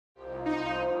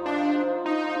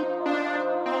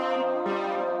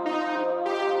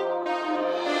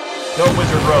Go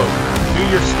Wizard Rogue. Do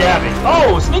your stabbing.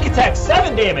 Oh, sneak attack,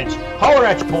 7 damage. Holler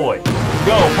at your boy.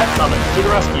 Go, pet summon to the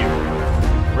rescue.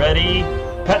 Ready,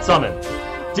 pet summon.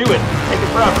 Do it. Take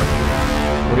it forever.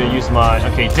 We're gonna use my,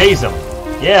 okay, daze him.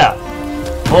 Yeah.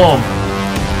 Boom.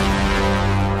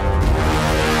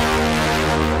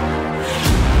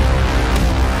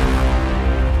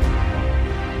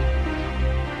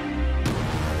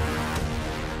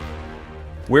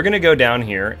 We're going to go down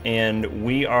here, and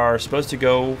we are supposed to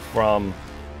go from...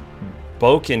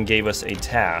 Boken gave us a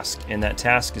task, and that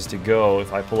task is to go,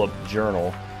 if I pull up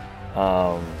journal,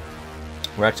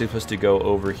 we're actually supposed to go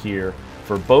over here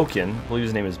for Boken. I believe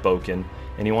his name is Boken,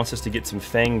 and he wants us to get some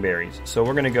fang berries. So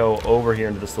we're going to go over here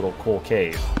into this little cool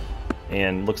cave,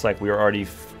 and looks like we are already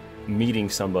meeting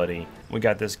somebody. We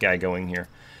got this guy going here.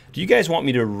 Do you guys want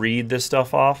me to read this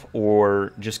stuff off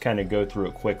or just kind of go through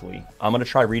it quickly? I'm going to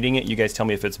try reading it. You guys tell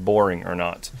me if it's boring or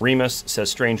not. Remus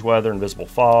says strange weather, invisible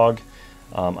fog.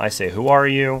 I say, who are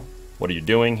you? What are you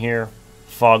doing here?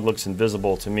 Fog looks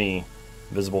invisible to me.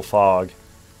 Invisible fog.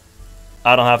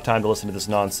 I don't have time to listen to this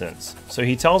nonsense. So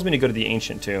he tells me to go to the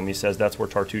ancient tomb. He says that's where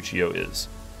Tartuccio is.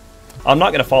 I'm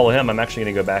not going to follow him. I'm actually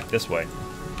going to go back this way.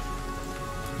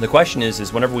 The question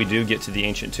is whenever we do get to the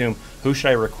ancient tomb, who should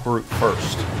I recruit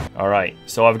first? Alright,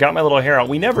 so I've got my little hare out.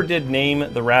 We never did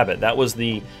name the rabbit. That was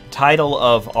the title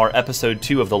of our episode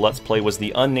 2 of the Let's Play, was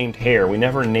the unnamed hare. We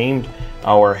never named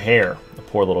our hare. The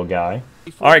poor little guy.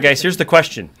 Alright guys, here's the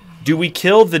question. Do we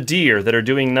kill the deer that are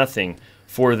doing nothing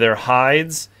for their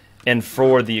hides and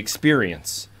for the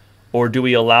experience? Or do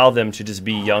we allow them to just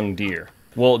be young deer?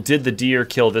 Well, did the deer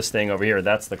kill this thing over here?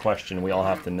 That's the question we all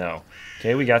have to know.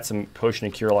 Okay, we got some potion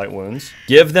of cure light wounds.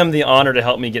 Give them the honor to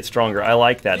help me get stronger. I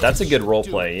like that. That's a good role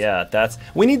play. Yeah, that's...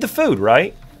 We need the food,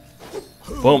 right?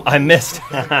 Boom, I missed.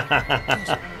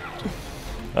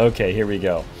 Okay, here we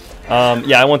go.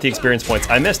 Yeah, I want the experience points.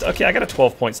 I missed. Okay, I got a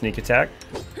 12-point sneak attack.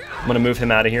 I'm going to move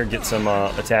him out of here, get some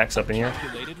attacks up in here.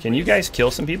 Can you guys kill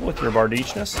some people with your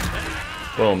bardichness?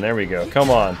 Boom, there we go.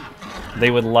 Come on. They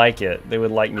would like it. They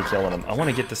would like me killing them. I want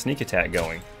to get the sneak attack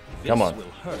going. Come on.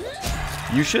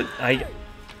 You should...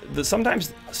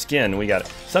 sometimes skin, we got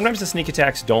it. Sometimes the sneak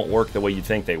attacks don't work the way you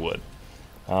think they would.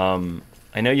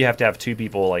 I know you have to have 2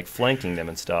 people like flanking them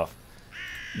and stuff.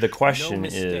 The question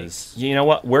is, you know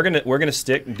what? We're gonna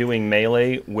stick doing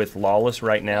melee with Lawless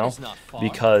right now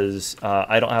because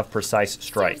I don't have precise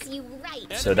strike.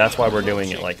 So that's why we're doing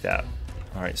it like that.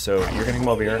 All right, so you're gonna come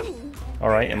over here. All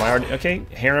right, am I already... Okay,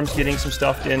 Harem's getting some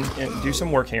stuff in. Do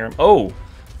some work, Harem. Oh,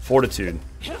 Fortitude.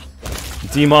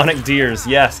 Demonic deers,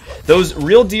 yes. Those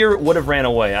real deer would have ran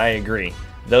away, I agree.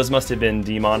 Those must have been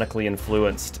demonically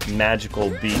influenced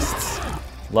magical beasts.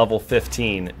 Level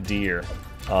 15 deer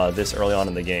this early on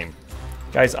in the game.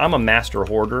 Guys, I'm a master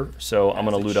hoarder, so I'm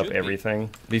going to loot up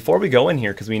everything. Before we go in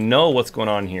here, because we know what's going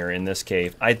on here in this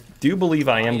cave, I do believe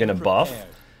I am going to buff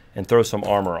and throw some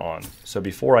armor on. So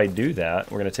before I do that,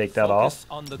 we're going to take that off,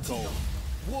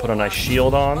 put a nice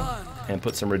shield on, and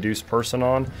put some reduced person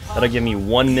on. That'll give me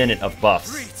 1 minute of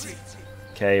buffs.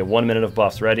 Okay, 1 minute of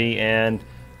buffs. Ready, and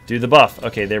do the buff.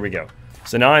 Okay, there we go.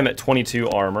 So now I'm at 22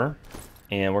 armor,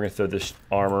 and we're going to throw this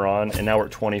armor on, and now we're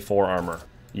at 24 armor.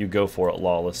 You go for it,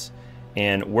 Lawless.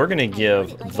 And we're going to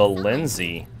give the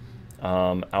Linzi,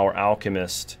 our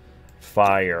alchemist,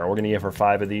 fire. We're going to give her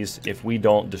 5 of these. If we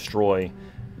don't destroy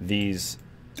these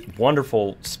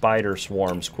wonderful spider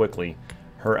swarms quickly,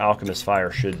 her alchemist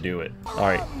fire should do it.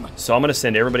 Alright, so I'm going to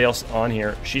send everybody else on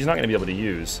here. She's not going to be able to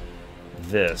use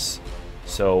this.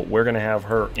 So we're going to have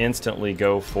her instantly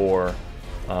go for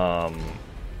a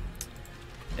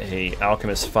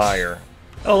alchemist fire.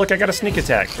 Oh, look, I got a sneak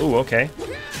attack. Ooh, okay.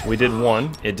 We did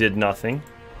 1. It did nothing.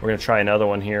 We're going to try another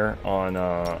one here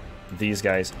on these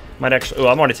guys. Might actually... Oh,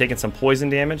 I'm already taking some poison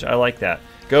damage. I like that.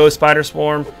 Go, Spider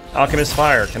Swarm. Alchemist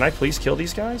Fire. Can I please kill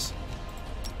these guys?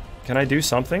 Can I do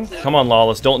something? Come on,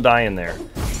 Lawless. Don't die in there.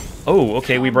 Oh,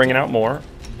 okay. We bringing out more.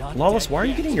 Lawless, why are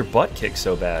you getting your butt kicked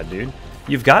so bad, dude?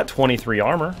 You've got 23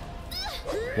 armor.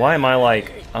 Why am I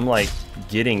like... I'm like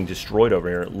getting destroyed over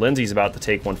here. Linzi's about to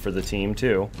take one for the team,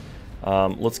 too.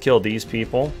 Let's kill these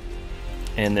people.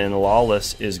 And then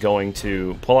Lawless is going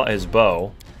to pull out his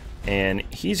bow. And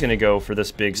he's going to go for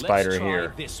this big spider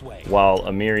here. While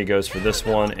Amiri goes for this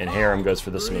one. And Harem goes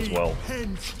for this one as well.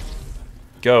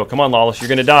 Go. Come on, Lawless. You're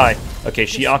going to die. Okay,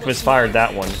 she Alchemist fired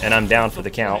that one. And I'm down for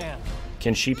the count.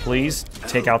 Can she please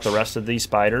take out the rest of these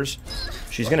spiders?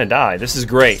 She's going to die. This is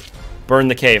great. Burn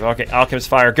the cave. Okay, Alchemist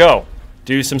fire. Go.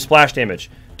 Do some splash damage.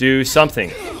 Do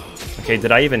something. Okay,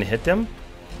 did I even hit them?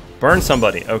 Burn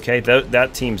somebody. Okay,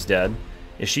 that team's dead.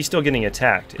 Is she still getting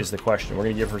attacked is the question. We're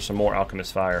going to give her some more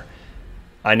Alchemist Fire.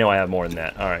 I know I have more than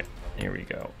that. Alright. There we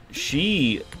go.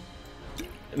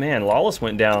 Man, Lawless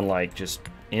went down like just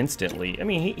instantly. I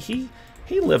mean, he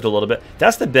lived a little bit.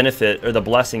 That's the benefit or the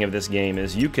blessing of this game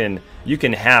is you can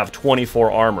have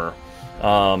 24 armor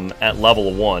at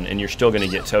level 1 and you're still going to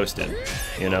get toasted.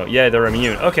 You know, yeah, they're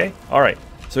immune. Okay, all right.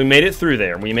 So we made it through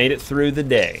there. We made it through the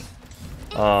day.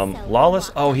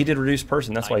 Lawless, oh, he did reduce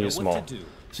person. That's why he was small. So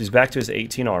he's back to his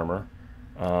 18 armor.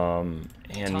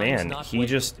 And man, he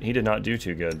did not do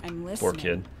too good. Poor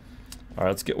kid. All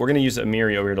right, we're going to use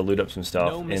Amiri over here to loot up some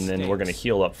stuff, and then we're going to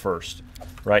heal up first.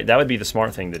 Right? That would be the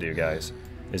smart thing to do, guys,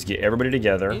 is get everybody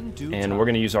together, and we're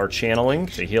going to use our channeling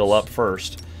to heal up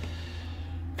first.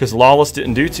 Because Lawless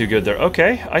didn't do too good there.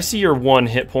 Okay, I see your 1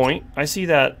 hit point. I see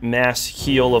that mass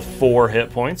heal of 4 hit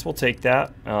points. We'll take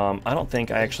that. I don't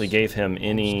think I actually gave him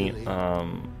any...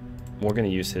 we're going to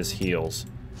use his heals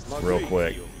real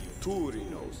quick.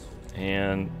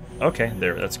 And, okay,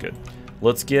 there, that's good.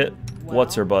 Let's get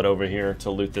what's-her-butt over here to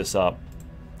loot this up.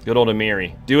 Good old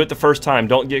Amiri. Do it the first time.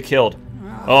 Don't get killed.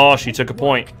 Oh, she took a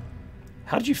point.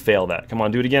 How did you fail that? Come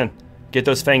on, do it again. Get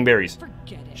those fang berries.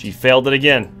 She failed it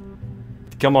again.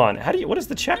 Come on. What is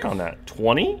the check on that?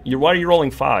 20? Why are you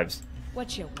rolling 5s?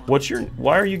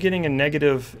 Why are you getting a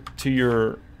negative to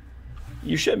your...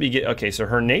 You shouldn't be getting... Okay, so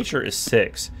her nature is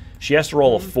 6. She has to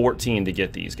roll a 14 to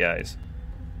get these guys.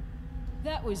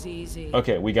 That was easy.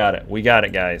 Okay, we got it. We got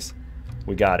it, guys.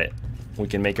 We got it. We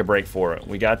can make a break for it.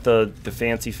 We got the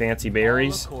fancy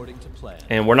berries.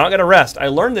 And we're not going to rest. I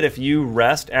learned that if you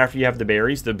rest after you have the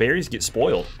berries get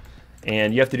spoiled.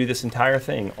 And you have to do this entire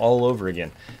thing all over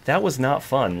again. That was not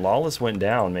fun. Lawless went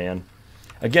down, man.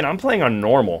 Again, I'm playing on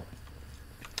normal.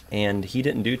 And he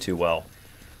didn't do too well.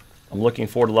 I'm looking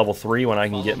forward to level 3 when I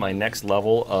can get my next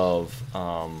level of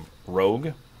Rogue.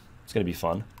 It's going to be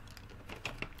fun.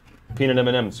 Peanut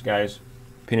M&Ms, guys.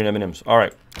 Peanut M&Ms. All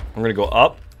right. I'm going to go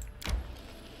up.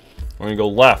 We're going to go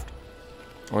left.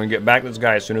 We're going to get back to this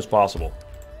guy as soon as possible.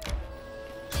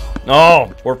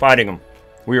 Oh, we're fighting him.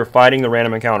 We are fighting the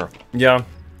random encounter. Yeah.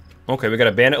 Okay, we got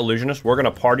a bandit illusionist. We're going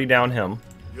to party down him.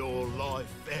 Your life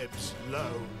ebbs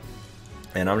low.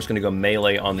 And I'm just going to go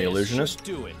melee on the illusionist.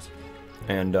 Do it.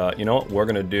 And you know what? We're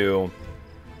going to do...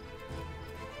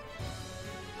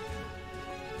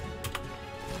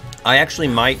 I actually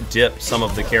might dip some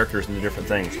of the characters into different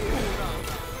things.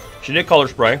 She did color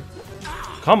spray.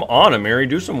 Come on, Amiri,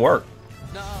 do some work.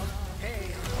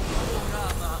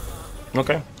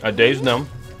 Okay, I dazed them.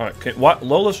 All right,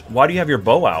 Lolas, why do you have your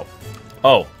bow out?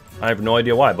 Oh, I have no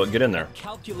idea why, but get in there.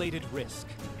 Calculated risk.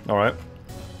 All right.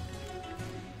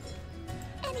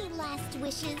 Any last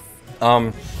wishes?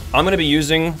 I'm going to be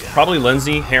using probably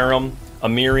Linzi, Harem,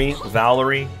 Amiri,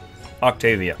 Valerie,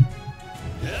 Octavia.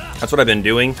 That's what I've been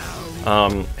doing.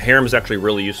 Harem is actually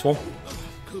really useful.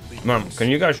 Mom, can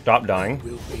you guys stop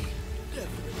dying?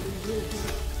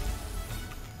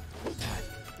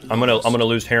 I'm gonna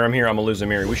lose Harem here. I'm gonna lose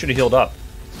Amiri. We should have healed up.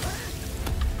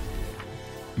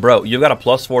 Bro, you've got a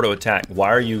 +4 to attack. Why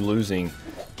are you losing?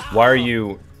 Why are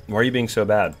you being so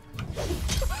bad?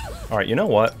 All right, you know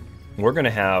what? We're gonna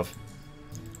have.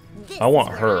 I want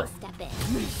her.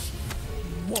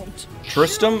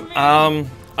 Tristram.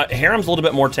 Harem's a little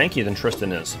bit more tanky than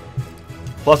Tristan is.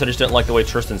 Plus, I just didn't like the way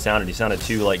Tristan sounded. He sounded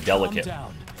too like delicate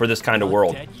for this kind of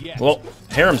world. Well,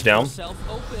 Harem's down.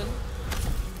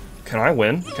 Can I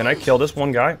win? Can I kill this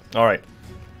one guy? All right.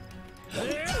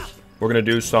 We're gonna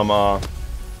do some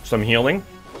healing.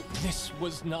 This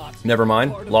was not. Never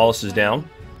mind. Lawless is down.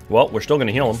 Well, we're still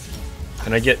gonna heal him.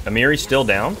 Can I get Amiri still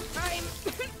down?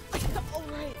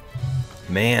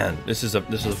 Man, this is a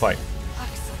fight.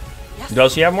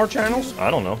 Does he have more channels? I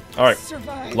don't know. All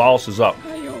right, Lawless is up.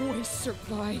 I always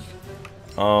survive.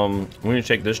 We need to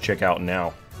take this chick out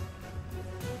now.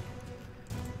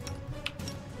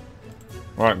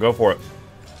 All right, go for it.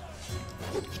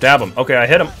 Stab him. Okay, I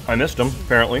hit him. I missed him,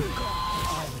 apparently.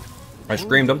 I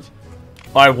screamed him.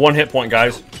 I have 1 hit point,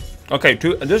 guys. Okay,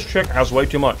 this chick has way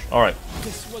too much. All right.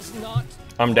 This was not.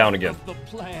 I'm down again. The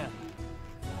plan.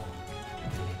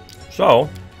 So,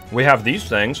 we have these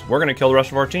things. We're going to kill the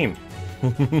rest of our team.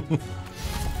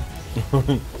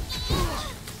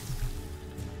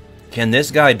 Can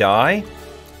this guy die?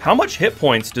 How much hit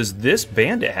points does this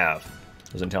bandit have?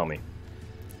 Doesn't tell me.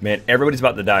 Man, everybody's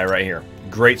about to die right here.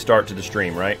 Great start to the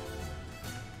stream, right?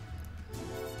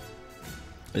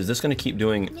 Is this going to keep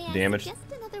doing damage? Just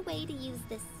another way to use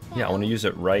this spell. Yeah, I want to use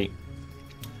it right.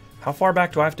 How far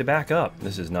back do I have to back up?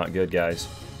 This is not good, guys.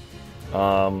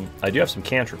 I do have some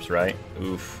cantrips, right?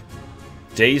 Oof.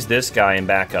 Daze this guy and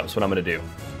back up. That's what I'm going to do.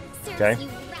 Okay?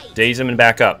 Daze him and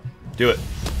back up. Do it.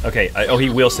 Okay. Oh, he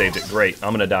will saved it. Great.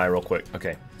 I'm going to die real quick.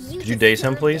 Okay. Could you daze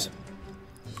him, please?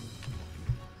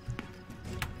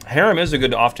 Harem is a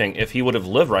good off tank if he would have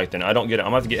lived right then. I don't get it.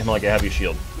 I'm going to have to get him like a heavy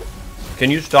shield. Can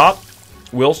you stop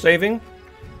will saving?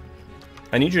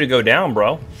 I need you to go down,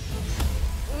 bro.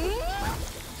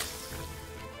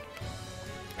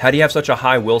 How do you have such a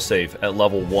high will save at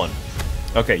level 1?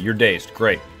 Okay, you're dazed.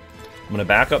 Great. I'm going to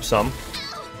back up some.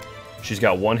 She's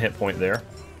got 1 hit point there.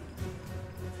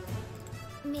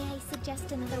 May I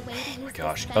suggest another way to use Oh my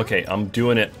gosh. this spell? Okay, I'm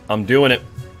doing it. I'm doing it.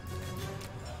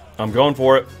 I'm going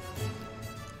for it.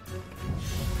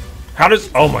 How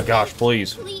does... Oh my gosh,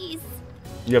 please. Please.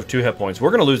 You have 2 hit points. We're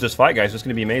going to lose this fight, guys. It's going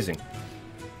to be amazing.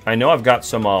 I know I've got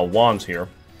some wands here.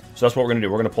 So that's what we're going to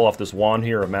do. We're going to pull off this wand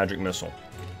here of Magic Missile.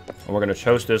 And we're going to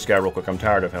toast this guy real quick. I'm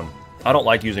tired of him. I don't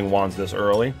like using wands this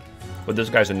early. But this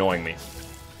guy's annoying me.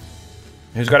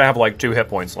 He's got to have like 2 hit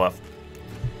points left.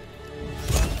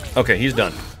 Okay, he's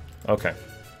done. Okay.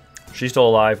 She's still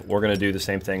alive. We're going to do the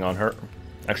same thing on her.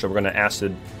 Actually, we're going to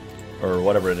acid... or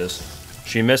whatever it is.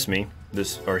 She missed me.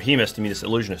 Or he missed me. This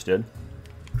illusionist did.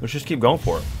 Let's just keep going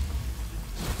for it.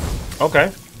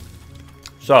 Okay.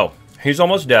 So he's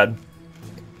almost dead.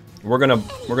 We're gonna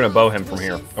bow him from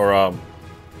here. Or all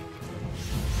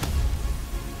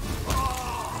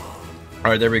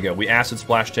right, there we go. We acid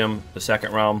splashed him the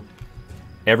second round.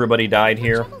 Everybody died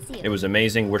here. It was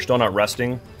amazing. We're still not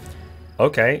resting.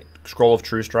 Okay. Scroll of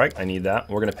True Strike. I need that.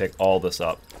 We're gonna pick all this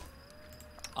up.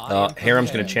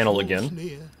 Harem's going to channel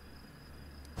again.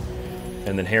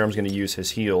 And then Harem's going to use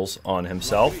his heals on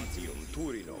himself.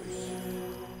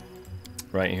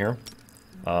 Right here.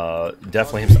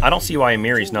 Definitely him. I don't see why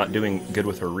Amiri's not doing good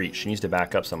with her reach. She needs to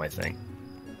back up some, I think.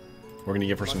 We're going to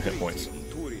give her some hit points.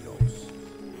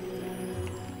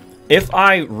 If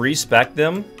I respect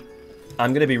them,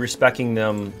 I'm going to be respecting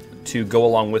them to go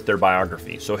along with their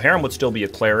biography. So Harem would still be a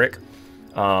cleric.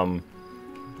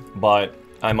 But...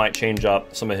 I might change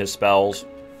up some of his spells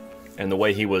and the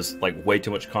way he was like way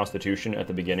too much constitution at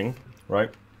the beginning,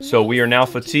 right? So we are now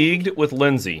fatigued with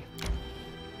Linzi.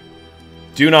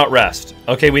 Do not rest.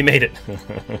 Okay, we made it.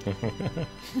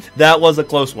 That was a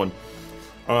close one.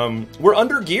 We're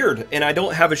under geared and I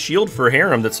don't have a shield for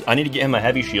Harem. I need to get him a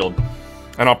heavy shield.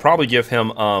 And I'll probably give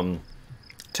him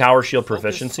tower shield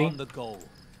proficiency.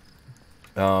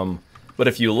 But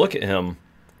if you look at him,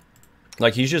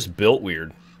 like he's just built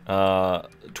weird.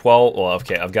 12, well,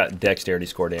 okay, I've got dexterity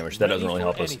score damage. That doesn't really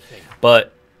help us.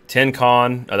 But 10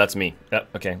 con, oh, that's me.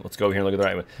 Yep, okay, let's go over here and look at the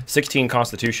right one. 16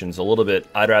 constitution's a little bit,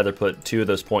 I'd rather put 2 of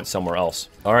those points somewhere else.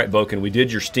 All right, Boken, we did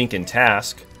your stinking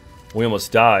task. We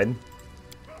almost died.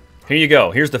 Here you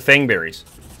go. Here's the Fangberries.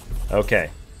 Okay.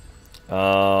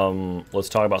 Let's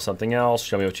talk about something else.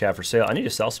 Show me what you have for sale. I need to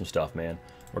sell some stuff, man.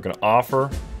 We're going to offer.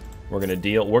 We're going to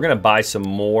deal. We're going to buy some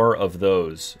more of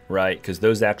those, right? Because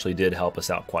those actually did help us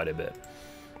out quite a bit.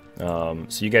 So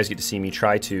you guys get to see me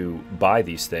try to buy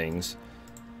these things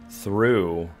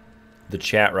through the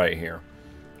chat right here.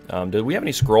 Do we have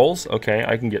any scrolls? Okay,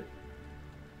 I can get...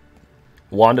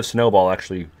 Wand of Snowball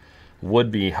actually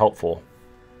would be helpful.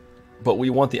 But we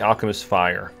want the Alchemist's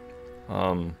Fire.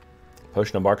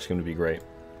 Potion of Bark's going to be great.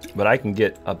 But I can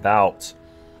get about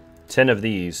 10 of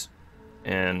these,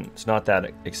 and it's not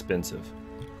that expensive.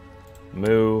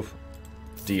 Move.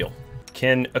 Deal.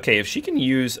 Okay, if she can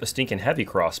use a stinking heavy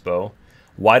crossbow,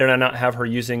 why did I not have her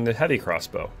using the heavy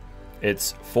crossbow?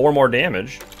 It's 4 more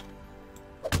damage,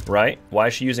 right? Why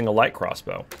is she using a light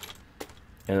crossbow?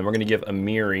 And then we're going to give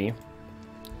Amiri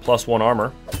 +1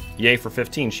 armor. Yay for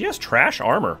 15. She has trash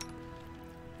armor.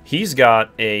 He's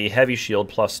got a heavy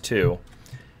shield +2.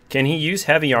 Can he use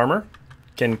heavy armor?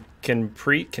 Can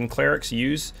clerics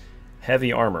use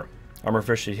heavy armor? Armor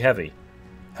efficiency heavy.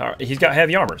 He's got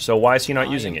heavy armor, so why is he not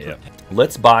using it yet?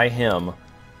 Let's buy him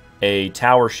a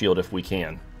tower shield if we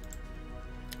can.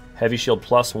 Heavy shield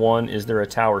 +1. Is there a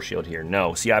tower shield here?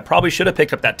 No. See, I probably should have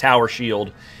picked up that tower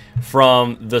shield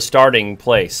from the starting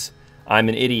place. I'm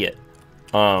an idiot.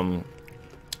 Can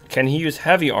he use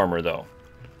heavy armor, though?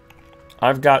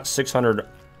 I've got 600...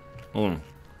 Can't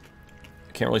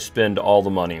really spend all the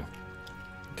money.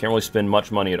 Can't really spend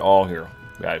much money at all here,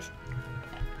 guys.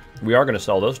 We are going to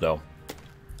sell those, though.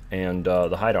 And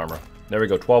the hide armor. There we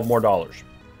go, $12 more.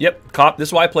 Yep, this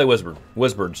is why I play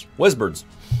Wizards.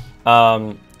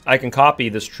 I can copy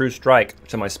this True Strike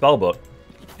to my spellbook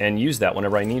and use that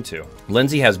whenever I need to.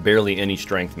 Linzi has barely any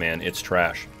strength, man. It's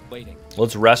trash.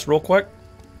 Let's rest real quick.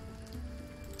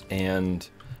 And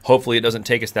hopefully it doesn't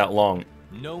take us that long.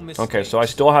 Okay, so I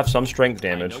still have some strength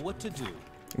damage.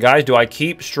 Guys, do I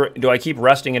keep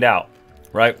resting it out?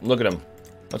 Right? Look at him.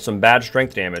 That's some bad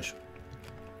strength damage.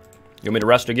 You want me to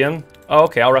rest again? Oh,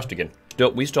 okay, I'll rest again.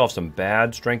 We still have some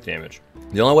bad strength damage.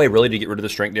 The only way really to get rid of the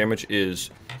strength damage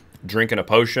is drinking a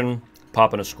potion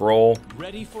Popping a scroll.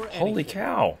 Ready for Holy anything.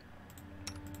 cow.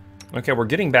 Okay, we're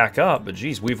getting back up, but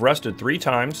geez, we've rested 3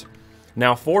 times.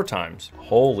 Now 4 times.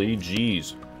 Holy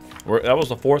jeez. That was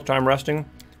the 4th time resting.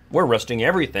 We're resting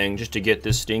everything just to get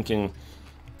this stinking...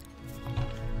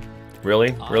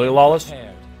 Really? Really, Lawless?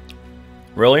 Prepared.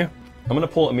 Really? I'm going to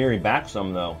pull Amiri back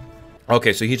some, though.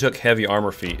 Okay, so he took heavy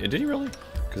armor feat. Did he really?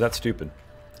 Because that's stupid.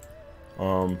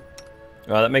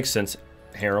 That makes sense.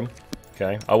 Harem.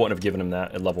 Okay, I wouldn't have given him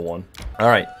that at level 1.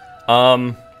 Alright.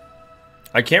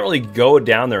 I can't really go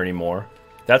down there anymore.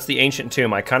 That's the ancient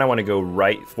tomb. I kind of want to go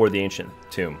right for the ancient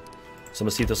tomb. So I'm going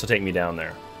to see if this will take me down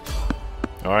there.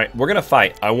 Alright, we're going to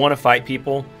fight. I want to fight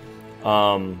people.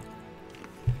 I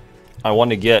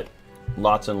want to get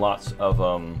lots and lots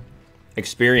of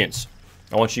experience.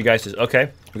 I want you guys to...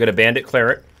 Okay, we got a bandit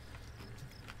cleric.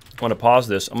 I want to pause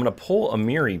this. I'm going to pull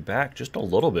Amiri back just a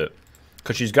little bit.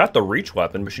 Because she's got the reach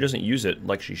weapon, but she doesn't use it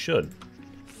like she should.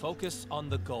 Focus on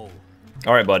the goal.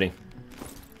 Alright, buddy.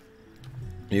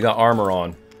 You got armor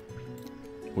on.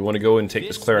 We want to go and take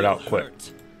this cleric out quick.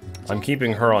 I'm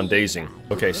keeping her on dazing.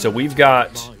 Okay, so we've got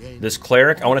this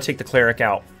cleric. I want to take the cleric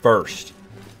out first.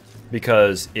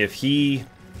 Because if he...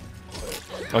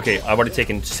 Okay, I've already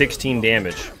taken 16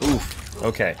 damage. Oof.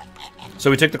 Okay. So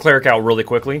we took the cleric out really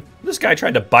quickly. This guy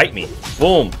tried to bite me.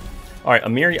 Boom. Alright,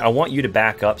 Amiri, I want you to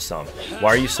back up some. Why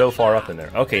are you so far up in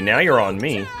there? Okay, now you're on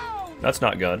me. That's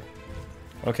not good.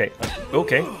 Okay.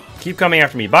 Okay. Keep coming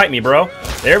after me. Bite me, bro.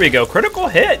 There we go. Critical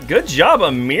hit. Good job,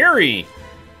 Amiri.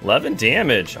 11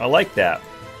 damage. I like that.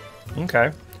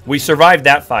 Okay. We survived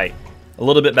that fight. A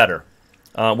little bit better.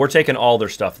 We're taking all their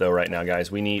stuff, though, right now,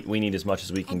 guys. We need as much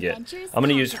as we can get. I'm going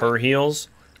to use her heals,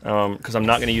 because I'm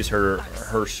not going to use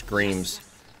her screams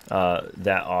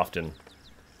that often.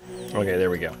 Okay, there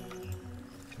we go.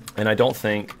 And I don't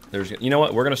think there's... You know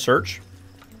what? We're going to search.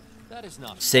 That is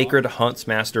not Sacred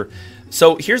Huntsmaster.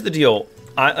 So here's the deal.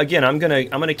 Again, I'm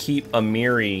gonna keep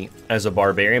Amiri as a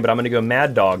barbarian, but I'm gonna go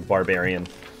Mad Dog barbarian,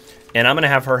 and I'm gonna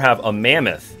have her have a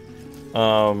mammoth.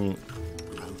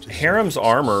 Harem's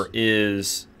armor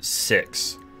is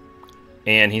 6,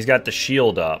 and he's got the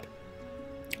shield up,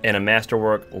 and a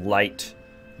masterwork light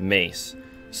mace.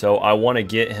 So I want to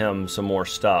get him some more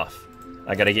stuff.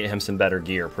 I got to get him some better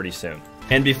gear pretty soon.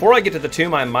 And before I get to the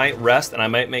tomb, I might rest, and I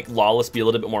might make Lawless be a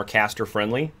little bit more caster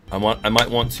friendly. I might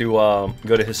want to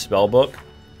go to his spell book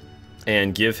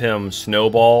and give him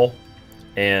Snowball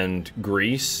and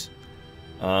Grease,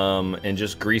 and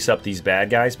just grease up these bad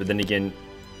guys. But then again,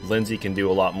 Linzi can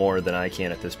do a lot more than I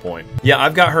can at this point. Yeah,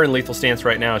 I've got her in lethal stance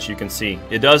right now, as you can see.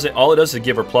 All it does is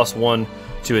give her +1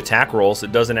 to attack rolls.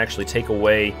 It doesn't actually take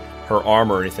away her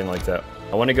armor or anything like that.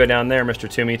 I want to go down there, Mr.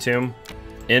 Toomey Tomb.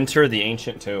 Enter the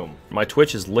ancient tomb. My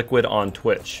Twitch is liquid on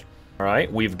Twitch.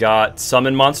 Alright, we've got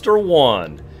Summon Monster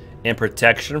 1 and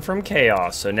Protection from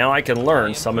Chaos. So now I can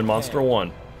learn Summon Monster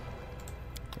 1.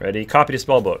 Ready? Copy to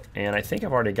spellbook. And I think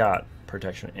I've already got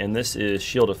Protection. And this is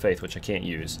Shield of Faith, which I can't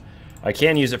use. I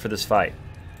can use it for this fight.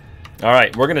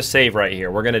 Alright, we're going to save right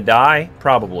here. We're going to die,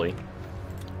 probably.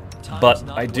 But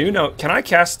I do know... Can I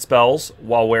cast spells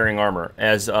while wearing armor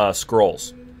as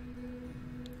scrolls?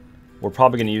 We're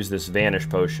probably going to use this Vanish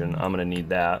Potion. I'm going to need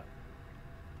that.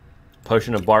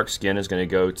 Potion of Bark Skin is going to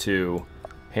go to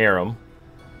Harem.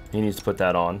 He needs to put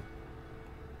that on.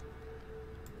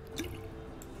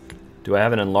 Do I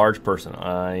have an Enlarged Person?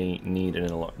 I need an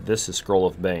Enlarged... This is Scroll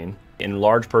of Bane.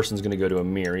 Enlarged Person is going to go to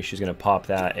Amiri. She's going to pop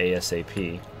that ASAP.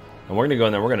 And we're going to go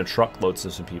in there. We're going to truckload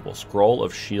some people. Scroll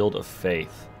of Shield of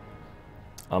Faith.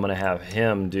 I'm going to have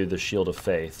him do the Shield of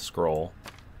Faith scroll.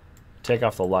 Take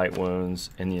off the light wounds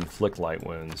and the inflict light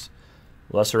wounds.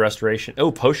 Lesser restoration.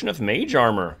 Oh, Potion of Mage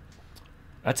Armor.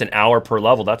 That's an hour per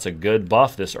level. That's a good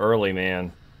buff this early,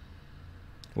 man.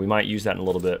 We might use that in a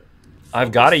little bit.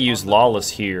 I've got to use Lawless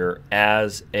here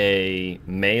as a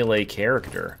melee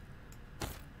character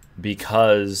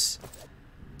because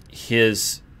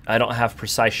I don't have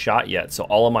precise shot yet, so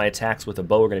all of my attacks with a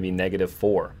bow are going to be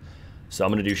 -4. So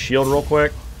I'm going to do shield real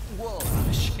quick,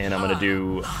 and I'm going to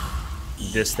do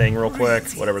this thing real quick,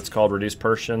 whatever it's called, reduce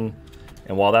person.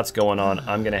 And while that's going on,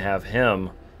 I'm going to have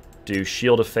him do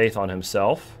Shield of Faith on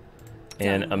himself,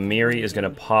 and Amiri is going to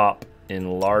pop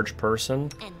Enlarged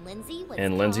Person,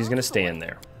 and Linzi's going to stand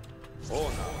there.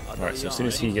 Alright, so as soon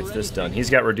as he gets this done, he's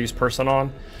got reduced person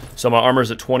on, so my armor's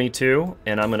at 22,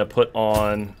 and I'm going to put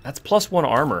on, that's +1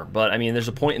 armor, but I mean, there's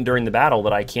a point during the battle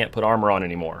that I can't put armor on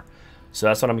anymore. So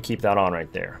that's what I'm going to keep that on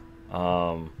right there.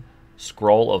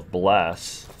 Scroll of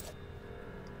Bless.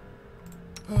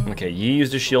 Okay, you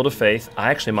used a Shield of Faith. I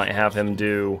actually might have him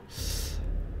do...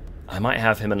 I might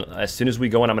have him, as soon as we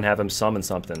go in, I'm going to have him summon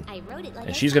something.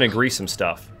 And she's going to grease some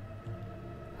stuff.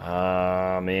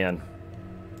 Man.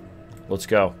 Let's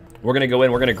go. We're going to go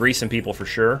in. We're going to grease some people for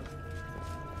sure.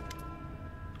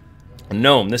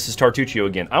 Gnome, this is Tartuccio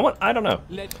again. I don't know.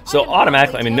 So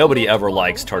automatically, I mean, nobody ever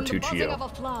likes Tartuccio.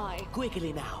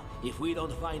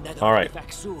 All right.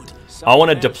 I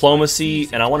want a diplomacy,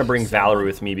 and I want to bring Valerie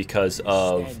with me because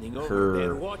of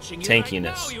her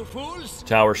tankiness,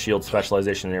 tower shield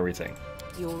specialization, and everything.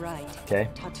 You're right. Okay.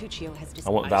 Tartuccio has I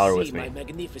want Valerie with me.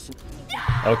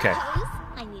 Okay.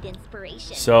 I need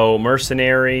inspiration. So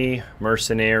mercenary.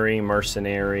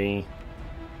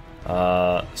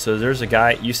 So there's a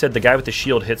guy. You said the guy with the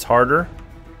shield hits harder.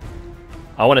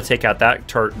 I want to take out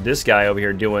this guy over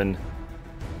here doing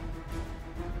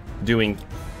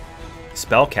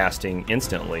spell casting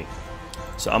instantly.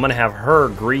 So I'm gonna have her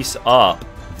grease up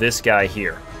this guy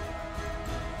here.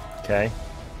 Okay.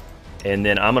 And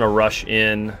then I'm gonna rush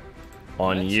in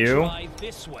on you.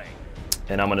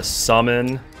 And I'm gonna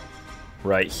summon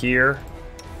right here.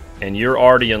 And you're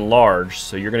already enlarged,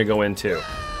 so you're gonna go in too.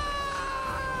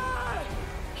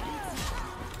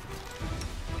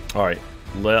 Alright,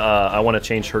 I want to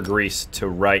change her grease to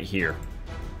right here.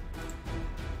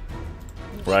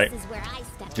 Right?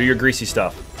 Do your greasy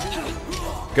stuff.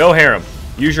 Go harem.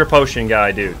 Use your potion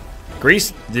guy, dude.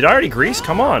 Grease? Did I already grease?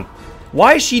 Come on.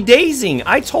 Why is she dazing?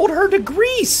 I told her to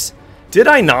grease. Did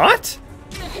I not?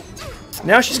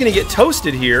 Now she's going to get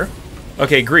toasted here.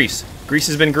 Okay, grease. Grease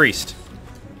has been greased.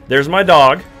 There's my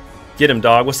dog. Get him,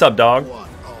 dog. What's up, dog?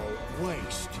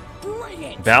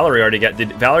 Valerie already got...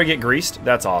 Did Valerie get greased?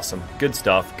 That's awesome. Good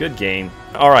stuff. Good game.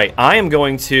 Alright, I am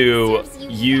going to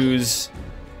use...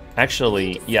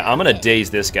 Actually, yeah, I'm going to daze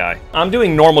this guy. I'm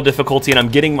doing normal difficulty and I'm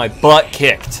getting my butt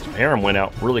kicked. Harem went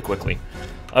out really quickly.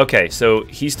 Okay, so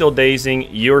he's still dazing.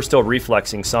 You're still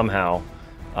reflexing somehow.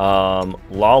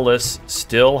 Lawless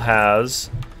still has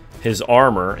his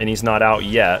armor and he's not out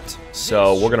yet.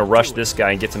 So we're going to rush this guy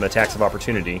and get some attacks of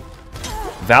opportunity.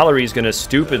 Valerie's going to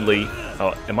stupidly...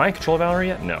 Oh, am I in control of Valerie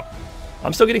yet? No.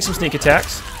 I'm still getting some sneak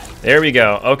attacks. There we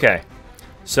go. Okay.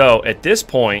 So, at this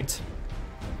point,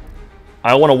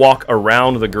 I want to walk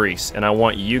around the grease, and I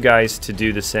want you guys to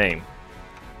do the same.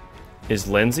 Is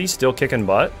Linzi still kicking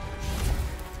butt?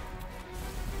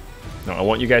 No, I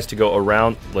want you guys to go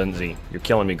around... Linzi, you're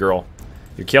killing me, girl.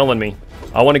 You're killing me.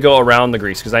 I want to go around the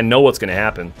grease, because I know what's going to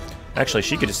happen. Actually,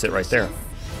 she could just sit right there.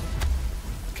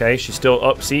 Okay, she's still...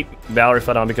 Oh, see? Valerie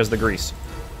fell down because of the grease.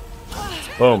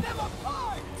 Boom.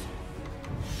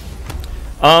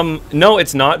 No,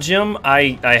 it's not, Jim.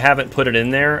 I haven't put it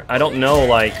in there. I don't know,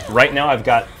 like, right now I've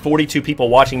got 42 people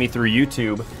watching me through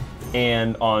YouTube,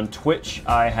 and on Twitch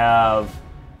I have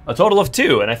a total of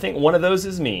 2, and I think one of those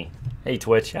is me. Hey,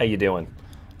 Twitch, how you doing?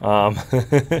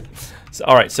 So,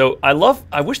 all right, so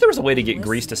I wish there was a way to get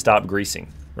grease to stop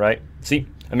greasing, right? See,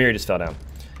 Amiri just fell down.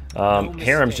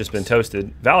 Harem's just been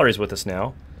toasted. Valerie's with us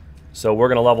now, so we're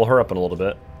gonna level her up in a little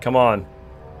bit. Come on.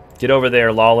 Get over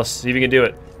there, Lawless. See if you can do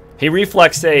it. He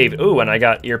reflex save. Ooh, and I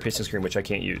got ear piercing scream, which I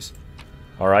can't use.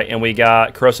 All right, and we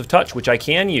got corrosive touch, which I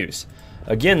can use.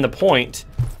 Again, the point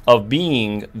of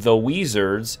being the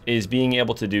wizards is being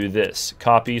able to do this.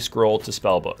 Copy, scroll to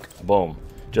spellbook. Boom.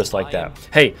 Just like that.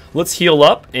 Hey, let's heal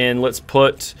up and let's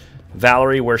put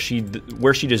Valerie where she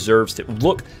deserves to.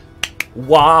 Look,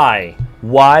 why?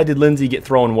 Why did Linzi get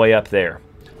thrown way up there?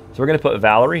 So we're going to put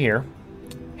Valerie here.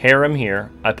 Harem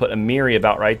here. I put Amiri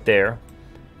about right there.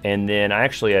 And then I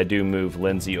do move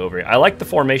Linzi over here. I like the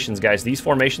formations, guys. These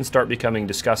formations start becoming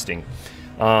disgusting.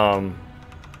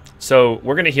 So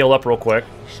we're going to heal up real quick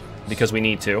because we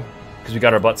need to. Because we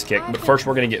got our butts kicked. But first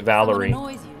we're going to get Valerie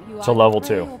to level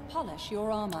 2.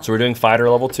 So we're doing fighter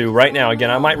level 2. Right now,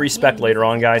 again, I might respec later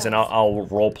on, guys, and I'll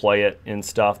role play it and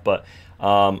stuff. But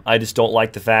I just don't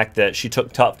like the fact that she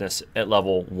took toughness at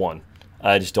level 1.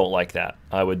 I just don't like that.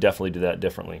 I would definitely do that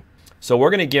differently. So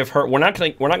we're going to give her, we're not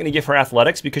going to give her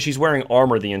athletics because she's wearing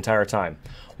armor the entire time.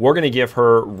 We're going to give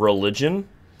her religion,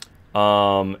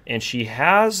 and she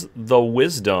has the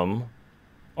wisdom.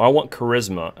 I want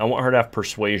charisma. I want her to have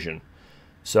persuasion.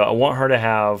 So I want her to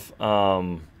have,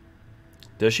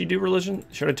 does she do religion?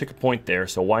 Should have took a point there,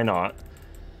 so why not?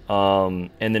 And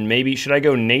then maybe, should I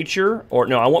go nature? Or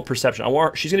no, I want perception.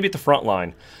 She's going to be at the front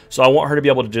line. So I want her to be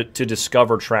able to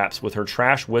discover traps with her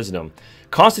trash wisdom.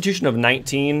 Constitution of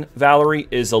 19, Valerie,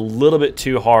 is a little bit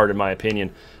too hard in my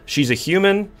opinion. She's a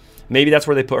human. Maybe that's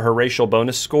where they put her racial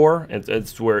bonus score.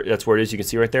 That's where it is. You can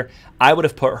see right there. I would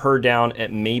have put her down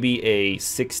at maybe a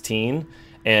 16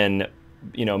 and,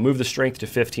 you know, move the strength to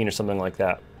 15 or something like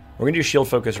that. We're going to do shield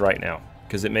focus right now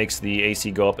because it makes the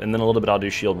AC go up, and then a little bit I'll do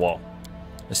shield wall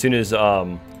as soon as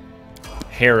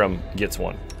Harem gets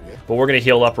one. But we're going to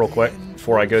heal up real quick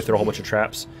before I go through a whole bunch of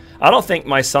traps. I don't think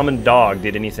my summoned dog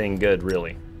did anything good,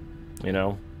 really. You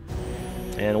know?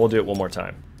 And we'll do it one more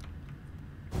time.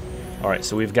 Alright,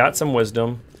 so we've got some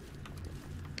wisdom.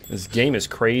 This game is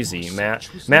crazy, Matt.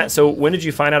 Matt, so when did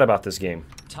you find out about this game?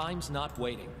 Time's not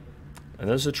waiting. And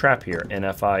there's a trap here, and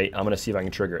if I'm going to see if I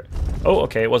can trigger it. Oh,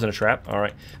 okay, it wasn't a trap.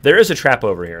 Alright. There is a trap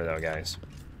over here, though, guys.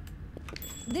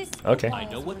 Okay,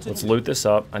 let's loot this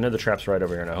up. I know the trap's right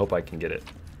over here, and I hope I can get it.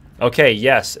 Okay,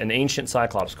 yes, an ancient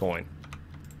Cyclops coin.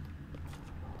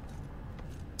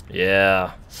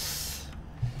 Yeah.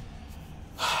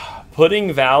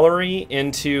 Putting Valerie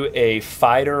into a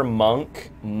fighter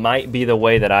monk might be the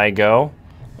way that I go.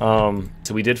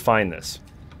 So we did find this.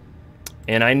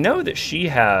 And I know that she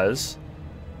has...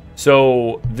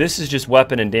 So this is just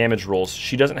weapon and damage rolls.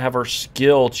 She doesn't have her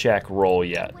skill check roll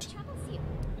yet.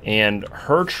 And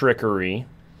her trickery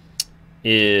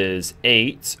is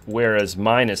 8, whereas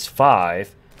mine is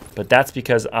 5. But that's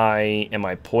because am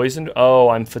I poisoned? Oh,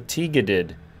 I'm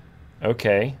fatigued.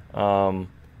 Okay.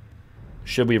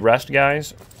 Should we rest,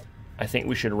 guys? I think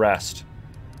we should rest.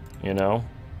 You know?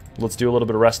 Let's do a little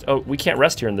bit of rest. Oh, we can't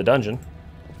rest here in the dungeon.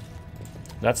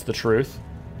 That's the truth.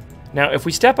 Now, if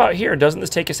we step out here, doesn't this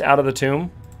take us out of the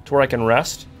tomb to where I can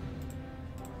rest?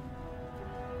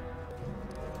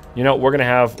 You know, we're going to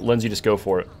have Linzi just go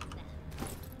for it.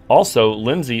 Also,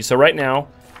 Linzi, so right now,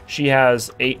 she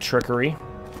has 8 trickery.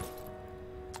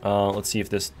 Let's see if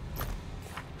this...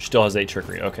 She still has 8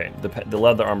 trickery. Okay, the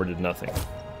leather armor did nothing.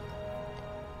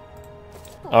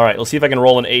 Alright, let's see if I can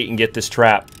roll an 8 and get this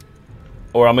trap.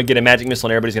 Or I'm going to get a magic missile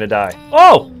and everybody's going to die.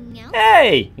 Oh!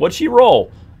 Hey! What'd she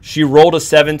roll? She rolled a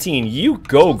 17. You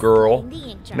go, girl.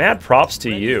 Mad props to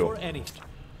you.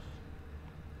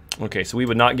 Okay, so we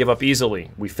would not give up easily.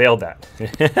 We failed that.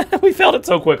 We failed it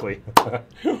so quickly.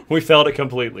 We failed it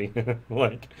completely.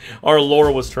 Like, our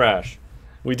lore was trash.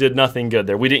 We did nothing good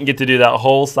there. We didn't get to do that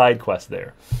whole side quest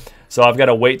there. So I've got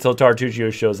to wait till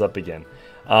Tartuccio shows up again.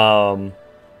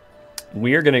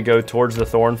 We're going to go towards the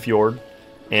Thorn Fjord,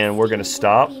 and we're going to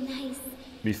stop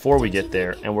before we get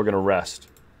there, and we're going to rest.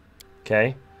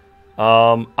 Okay?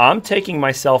 I'm taking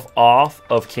myself off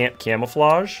of Camp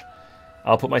Camouflage.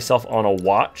 I'll put myself on a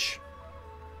watch.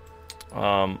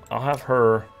 I'll have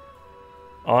her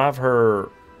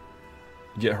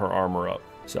get her armor up.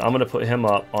 So I'm going to put him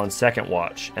up on second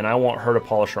watch, and I want her to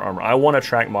polish her armor. I want to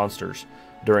track monsters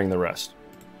during the rest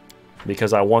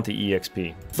because I want the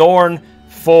EXP. Thorn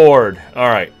Ford. All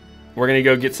right. We're going to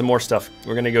go get some more stuff.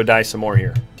 We're going to go die some more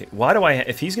here. Okay, why do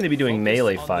if he's going to be doing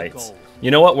melee fights,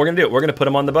 you know what? We're going to do it. We're going to put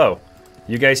him on the bow.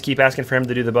 You guys keep asking for him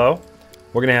to do the bow.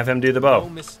 We're going to have him do the bow. No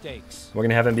mistakes. We're going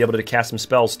to have him be able to cast some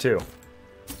spells too.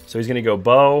 So he's going to go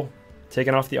bow,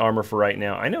 taking off the armor for right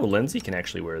now. I know Linzi can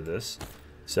actually wear this.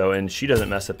 So, and she doesn't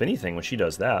mess up anything when she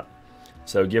does that.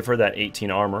 So give her that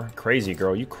 18 armor. Crazy,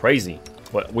 girl. You crazy.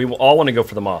 But we all want to go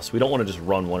for the moss. We don't want to just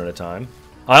run one at a time.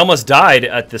 I almost died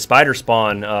at the spider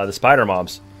spawn, the spider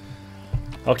mobs.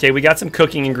 Okay, we got some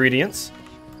cooking ingredients.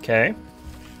 Okay.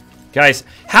 Guys,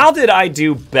 how did I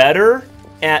do better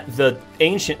at the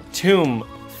ancient tomb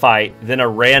fight than a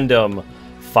random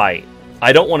fight?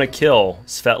 I don't want to kill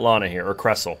Svetlana here, or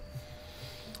Kressel.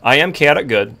 I am chaotic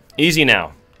good. Easy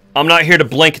now. I'm not here to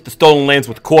blanket the stolen lands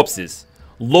with corpses.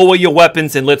 Lower your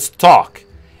weapons and let's talk.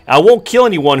 I won't kill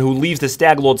anyone who leaves the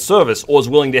Stag Lord's service or is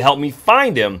willing to help me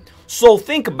find him. So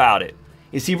think about it.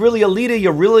 Is he really a leader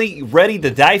you're really ready to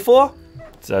die for?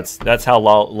 So that's how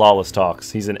Lawless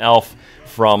talks. He's an elf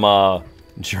from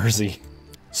Jersey.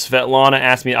 Svetlana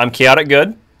asked me, I'm chaotic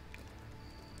good.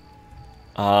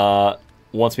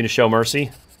 Wants me to show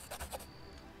mercy.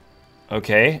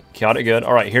 Okay, chaotic good.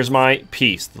 All right, here's my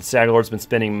piece. The Stag Lord's been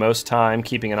spending most time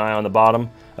keeping an eye on the bottom.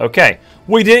 Okay,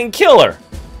 we didn't kill her.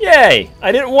 Yay,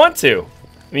 I didn't want to.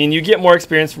 I mean, you get more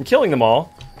experience from killing them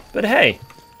all, but hey,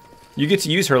 you get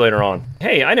to use her later on.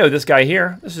 Hey, I know this guy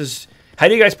here. This is, how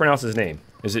do you guys pronounce his name?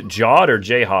 Is it Jod or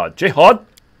Jihad? Jihad?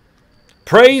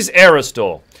 Praise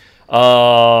Aristotle.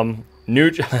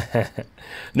 Neutral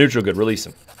good, release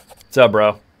him. What's up,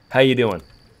 bro? How you doing?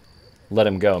 Let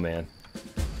him go, man.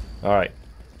 All right.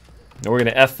 Now we're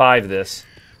gonna F5 this.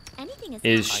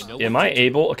 Am I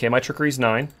able? Okay, my trickery's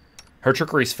 9. Her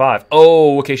trickery's 5.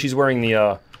 Oh, okay. She's wearing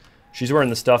the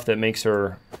stuff that makes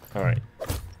her. All right.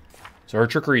 So her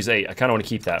trickery's 8. I kind of want to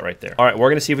keep that right there. All right, we're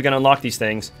gonna see if we can unlock these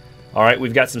things. All right,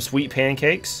 we've got some sweet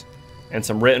pancakes and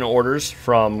some written orders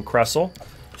from Kressel.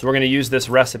 So we're gonna use this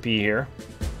recipe here.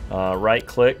 Right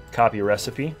click, copy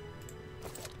recipe.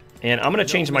 And I'm gonna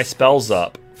change my spells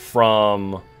up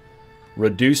from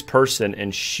reduce person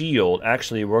and shield.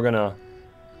 Actually, we're gonna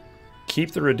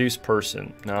keep the reduce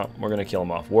person. No, we're gonna kill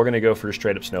him off. We're gonna go for a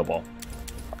straight up snowball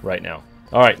right now.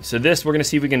 All right, so this, we're going to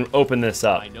see if we can open this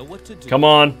up. I know what to do. Come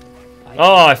on.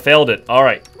 Oh, I failed it. All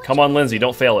right, come on, Linzi,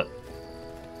 don't fail it.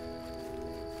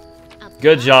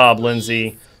 Good job,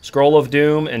 Linzi. Scroll of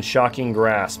Doom and Shocking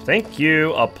Grasp. Thank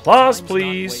you. Applause,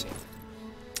 please.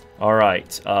 All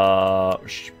right.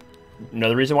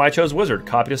 Another reason why I chose Wizard.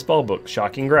 Copy the spellbook.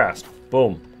 Shocking Grasp.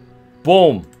 Boom.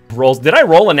 Boom. Rolls. Did I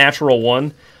roll a natural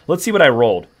 1? Let's see what I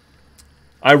rolled.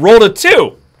 I rolled a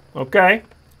 2. Okay.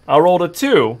 I rolled a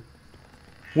 2,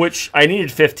 which I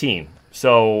needed 15.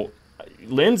 So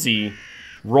Linzi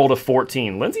rolled a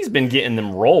 14. Linzi's been getting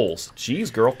them rolls.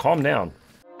 Jeez, girl, calm down.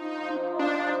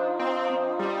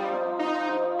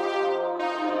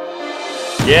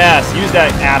 Yes, use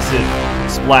that acid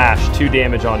splash. 2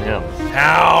 damage on him.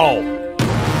 Ow!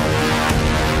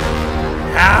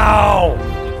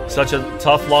 Ow! Such a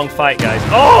tough, long fight, guys.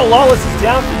 Oh, Lawless is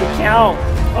down for the count.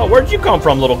 Oh, where'd you come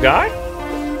from, little guy?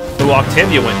 Ooh,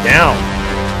 Octavia went down.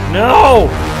 No!